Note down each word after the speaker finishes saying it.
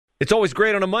It's always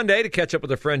great on a Monday to catch up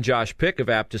with our friend Josh Pick of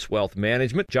Aptus Wealth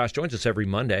Management. Josh joins us every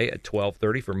Monday at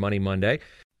 12:30 for Money Monday.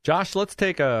 Josh, let's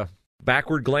take a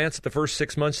backward glance at the first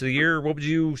 6 months of the year. What would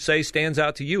you say stands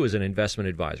out to you as an investment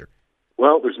advisor?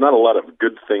 Well, there's not a lot of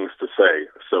good things to say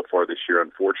so far this year,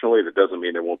 unfortunately. That doesn't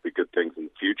mean there won't be good things in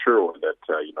the future or that,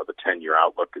 the 10-year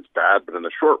outlook is bad. But in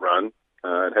the short run,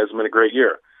 it hasn't been a great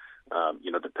year.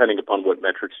 Depending upon what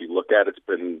metrics you look at, it's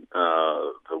been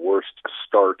the worst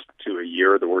start to a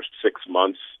year, the worst 6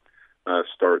 months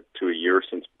start to a year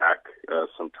since back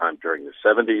sometime during the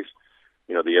 70s.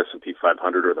 The S&P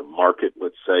 500 or the market,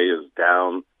 let's say, is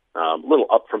down a little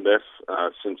up from this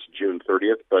since June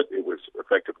 30th, but it was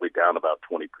effectively down about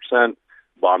 20%.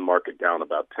 Bond market down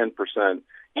about 10%.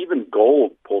 Even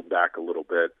gold pulled back a little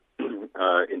bit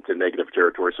into negative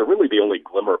territory. So really the only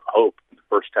glimmer of hope in the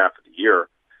first half of the year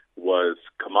was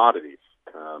commodities.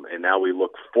 And now we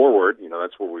look forward,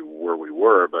 that's where we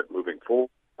were, but moving forward,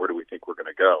 where do we think we're going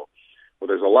to go? Well,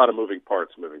 there's a lot of moving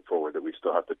parts moving forward that we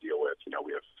still have to deal with.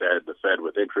 We have the Fed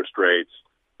with interest rates.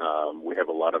 We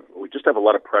just have a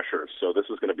lot of pressure. So this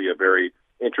is going to be a very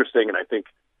interesting and I think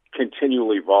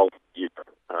continually volatile year,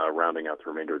 rounding out the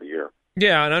remainder of the year.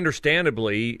 Yeah, and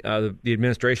understandably, the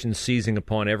administration's seizing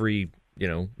upon every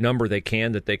number they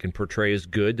can that they can portray as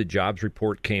good. The jobs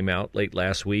report came out late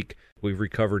last week. We've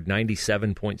recovered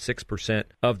 97.6%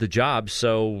 of the jobs.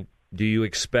 So do you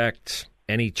expect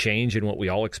any change in what we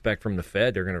all expect from the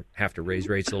Fed? They're going to have to raise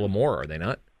rates a little more, are they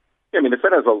not? Yeah, the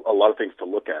Fed has a lot of things to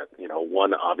look at.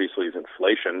 One obviously is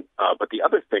inflation, but the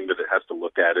other thing that it has to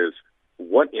look at is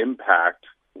what impact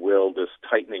will this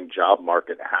tightening job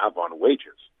market have on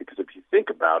wages? Because if you think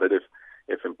about it,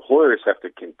 if employers have to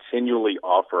continually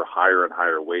offer higher and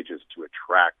higher wages to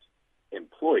attract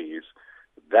employees,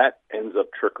 that ends up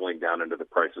trickling down into the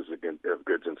prices of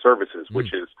goods and services,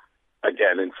 which is,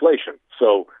 again, inflation.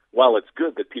 So while it's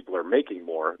good that people are making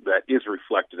more, that is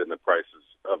reflected in the prices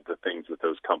of the things that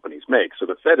those companies make. So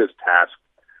the Fed is tasked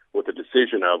with the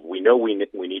decision of, we know we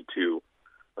need to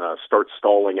start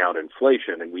stalling out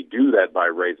inflation, and we do that by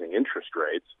raising interest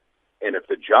rates. And if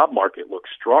the job market looks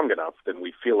strong enough, then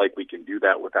we feel like we can do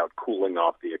that without cooling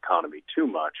off the economy too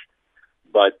much.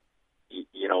 But,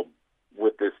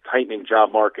 with this tightening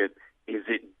job market, is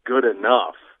it good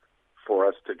enough for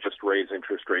us to just raise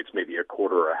interest rates maybe a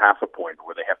quarter or a half a point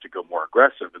where they have to go more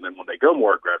aggressive? And then when they go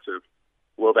more aggressive,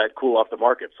 will that cool off the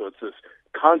market? So it's this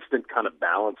constant kind of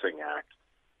balancing act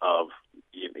of,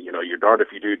 you're darned if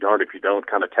you do, darned if you don't,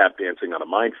 kind of tap dancing on a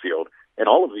minefield. And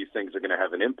all of these things are going to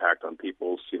have an impact on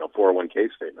people's, 401k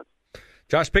statements.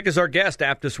 Josh Pick is our guest.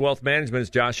 Aptus Wealth Management is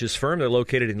Josh's firm. They're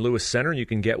located in Lewis Center, and you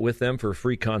can get with them for a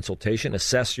free consultation.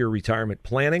 Assess your retirement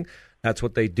planning. That's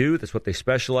what they do. That's what they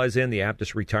specialize in, the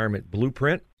Aptus Retirement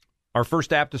Blueprint. Our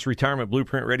first Aptus Retirement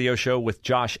Blueprint radio show with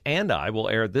Josh and I will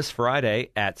air this Friday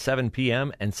at 7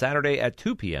 p.m. and Saturday at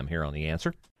 2 p.m. here on The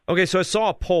Answer. Okay, so I saw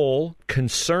a poll.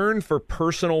 Concern for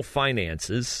personal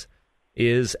finances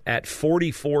is at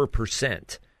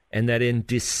 44%, and that in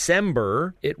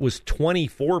December, it was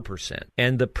 24%.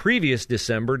 And the previous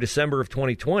December of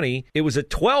 2020, it was at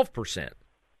 12%.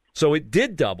 So it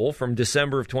did double from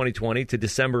December of 2020 to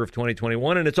December of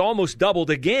 2021, and it's almost doubled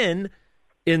again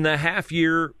in the half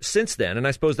year since then. And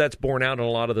I suppose that's borne out in a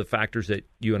lot of the factors that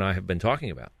you and I have been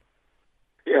talking about.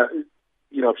 Yeah,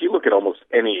 if you look at almost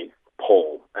any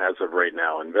poll as of right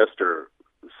now, investor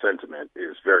sentiment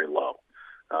is very low.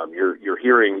 You're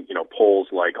hearing, polls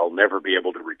like, I'll never be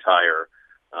able to retire.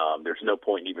 There's no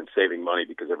point in even saving money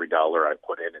because every dollar I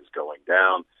put in is going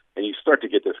down. And you start to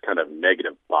get this kind of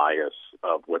negative bias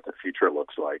of what the future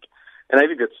looks like. And I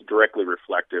think it's directly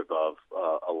reflective of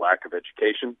a lack of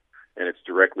education, and it's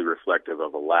directly reflective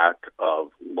of a lack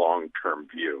of long-term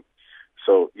view.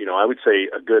 So, I would say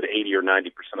a good 80 or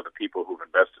 90% of the people who've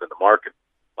invested in the market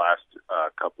the last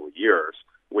couple of years,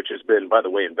 which has been, by the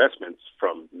way, investments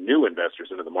from new investors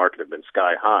into the market have been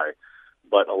sky high.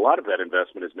 But a lot of that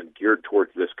investment has been geared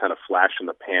towards this kind of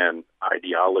flash-in-the-pan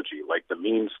ideology, like the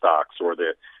meme stocks or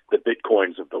the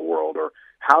Bitcoins of the world, or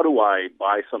how do I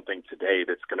buy something today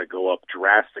that's going to go up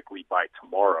drastically by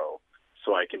tomorrow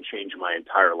so I can change my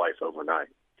entire life overnight?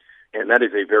 And that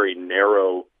is a very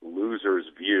narrow loser's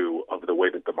view of the way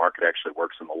that the market actually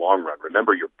works in the long run.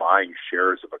 Remember, you're buying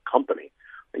shares of a company,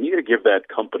 and you got to give that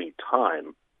company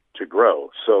time to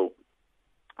grow. So,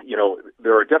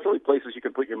 there are definitely places you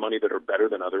can put your money that are better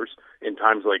than others in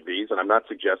times like these. And I'm not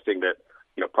suggesting that,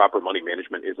 proper money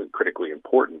management isn't critically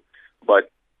important,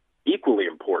 but equally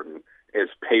important is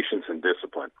patience and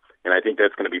discipline. And I think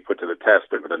that's going to be put to the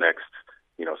test over the next,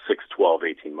 6, 12,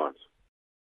 18 months.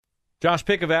 Josh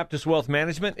Pick of Aptus Wealth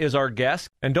Management is our guest.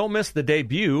 And don't miss the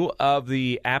debut of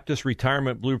the Aptus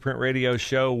Retirement Blueprint Radio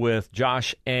Show with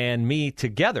Josh and me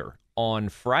together on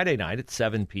Friday night at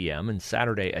 7 p.m. and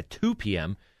Saturday at 2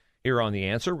 p.m. here on The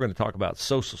Answer. We're going to talk about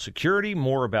Social Security,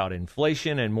 more about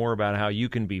inflation, and more about how you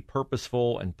can be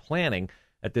purposeful and planning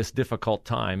at this difficult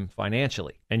time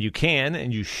financially. And you can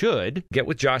and you should get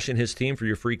with Josh and his team for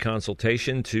your free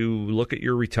consultation to look at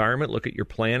your retirement, look at your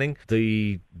planning.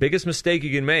 The biggest mistake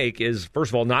you can make is, first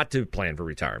of all, not to plan for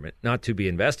retirement, not to be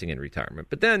investing in retirement.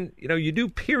 But then, you do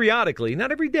periodically,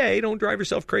 not every day, don't drive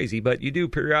yourself crazy, but you do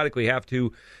periodically have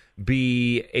to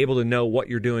be able to know what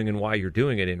you're doing and why you're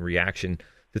doing it in reaction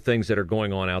to things that are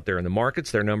going on out there in the markets.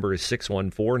 Their number is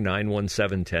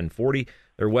 614-917-1040.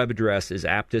 Their web address is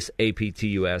Aptus,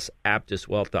 A-P-T-U-S,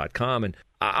 aptuswealth.com. And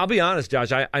I'll be honest,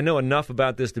 Josh, I know enough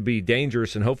about this to be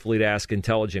dangerous and hopefully to ask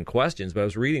intelligent questions, but I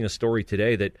was reading a story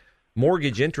today that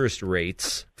mortgage interest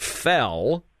rates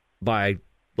fell by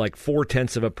like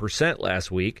 0.4%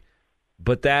 last week,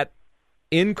 but that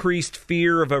increased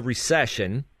fear of a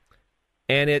recession.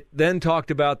 And it then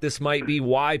talked about this might be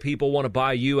why people want to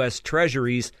buy U.S.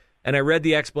 Treasuries. And I read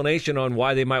the explanation on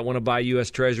why they might want to buy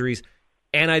U.S. Treasuries,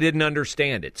 and I didn't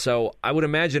understand it. So I would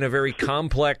imagine a very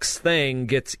complex thing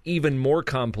gets even more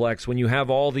complex when you have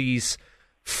all these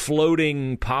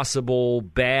floating possible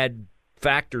bad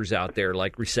factors out there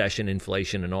like recession,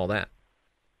 inflation, and all that.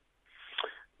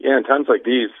 Yeah, in times like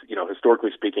these,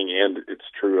 historically speaking, and it's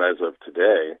true as of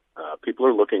today, people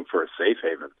are looking for a safe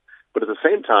haven. But at the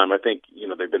same time, I think,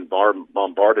 they've been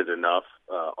bombarded enough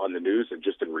on the news and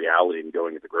just in reality and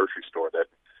going to the grocery store that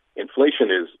inflation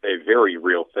is a very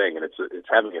real thing, and it's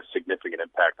having a significant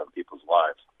impact on people's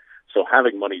lives. So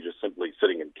having money just simply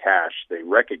sitting in cash, they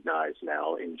recognize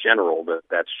now in general that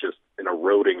that's just an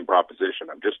eroding proposition.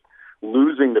 I'm just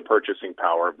losing the purchasing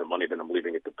power of the money that I'm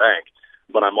leaving at the bank,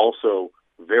 but I'm also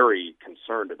very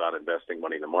concerned about investing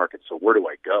money in the market. So where do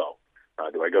I go?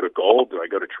 Do I go to gold? Do I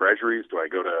go to treasuries? Do I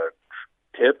go to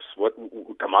tips? What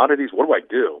commodities? What do I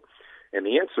do? And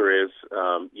the answer is,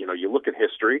 you look at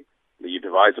history, you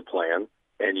devise a plan,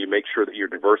 and you make sure that you're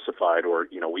diversified, or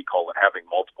we call it having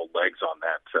multiple legs on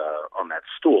that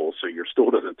stool, so your stool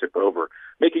doesn't tip over.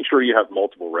 Making sure you have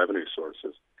multiple revenue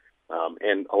sources,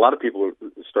 and a lot of people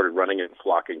started running and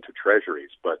flocking to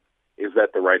treasuries, but is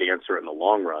that the right answer in the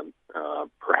long run?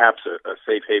 Perhaps a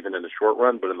safe haven in the short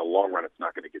run, but in the long run, it's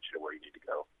not going to get you to where you need to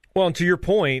go. Well, and to your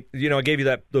point, I gave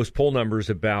you those poll numbers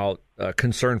about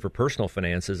concern for personal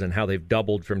finances and how they've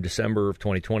doubled from December of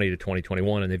 2020 to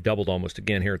 2021, and they've doubled almost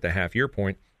again here at the half-year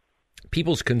point.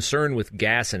 People's concern with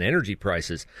gas and energy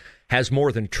prices has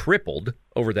more than tripled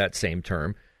over that same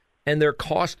term, and their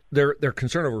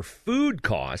concern over food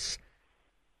costs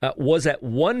was at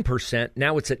 1%.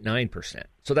 Now it's at 9%.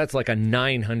 So that's like a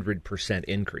 900%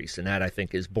 increase. And that, I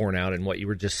think, is borne out in what you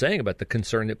were just saying about the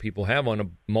concern that people have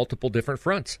on multiple different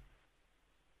fronts.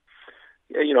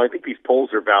 Yeah, I think these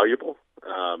polls are valuable.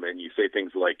 And you say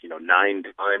things like, 9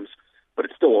 times, but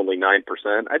it's still only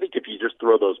 9%. I think if you just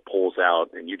throw those polls out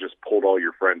and you just pulled all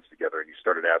your friends together and you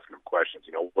started asking them questions,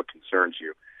 what concerns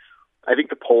you? I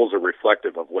think the polls are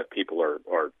reflective of what people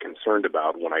are concerned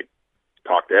about. When I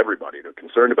talk to everybody, they're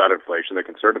concerned about inflation, they're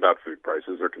concerned about food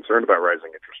prices, they're concerned about rising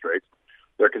interest rates,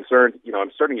 they're concerned, I'm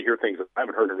starting to hear things that I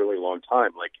haven't heard in a really long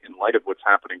time, like in light of what's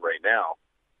happening right now,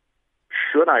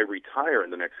 should I retire in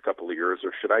the next couple of years,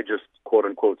 or should I just, quote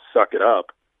unquote, suck it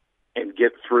up and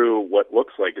get through what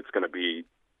looks like it's going to be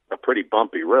a pretty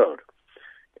bumpy road?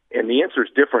 And the answer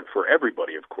is different for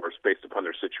everybody, of course, based upon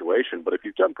their situation, but if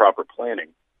you've done proper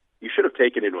planning, you should have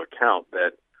taken into account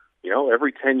that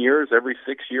every 10 years, every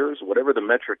 6 years, whatever the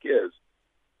metric is,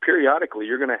 periodically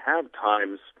you're going to have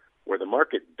times where the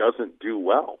market doesn't do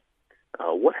well.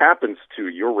 What happens to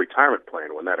your retirement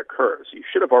plan when that occurs? You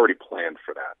should have already planned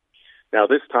for that. Now,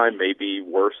 this time may be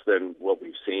worse than what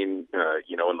we've seen,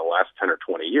 in the last 10 or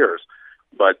 20 years.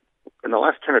 But in the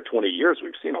last 10 or 20 years,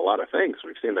 we've seen a lot of things.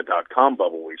 We've seen the dot-com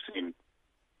bubble. We've seen,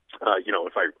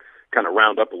 if I kind of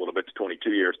round up a little bit to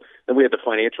 22 years. Then we had the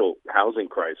financial housing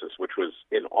crisis, which was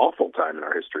an awful time in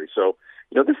our history. So,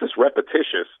 this is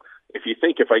repetitious. If you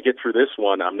think if I get through this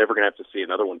one, I'm never going to have to see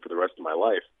another one for the rest of my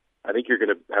life, I think you're going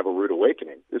to have a rude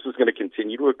awakening. This is going to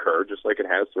continue to occur just like it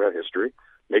has throughout history.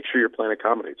 Make sure your plan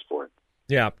accommodates for it.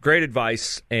 Yeah, great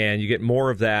advice, and you get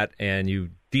more of that, and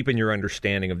you deepen your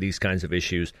understanding of these kinds of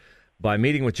issues by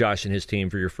meeting with Josh and his team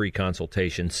for your free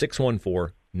consultation,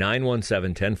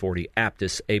 614-917-1040,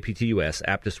 Aptus, A-P-T-U-S,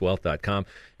 aptuswealth.com,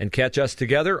 and catch us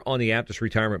together on the Aptus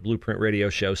Retirement Blueprint Radio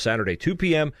Show Saturday, 2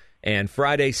 p.m., and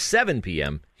Friday, 7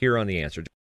 p.m., here on The Answer.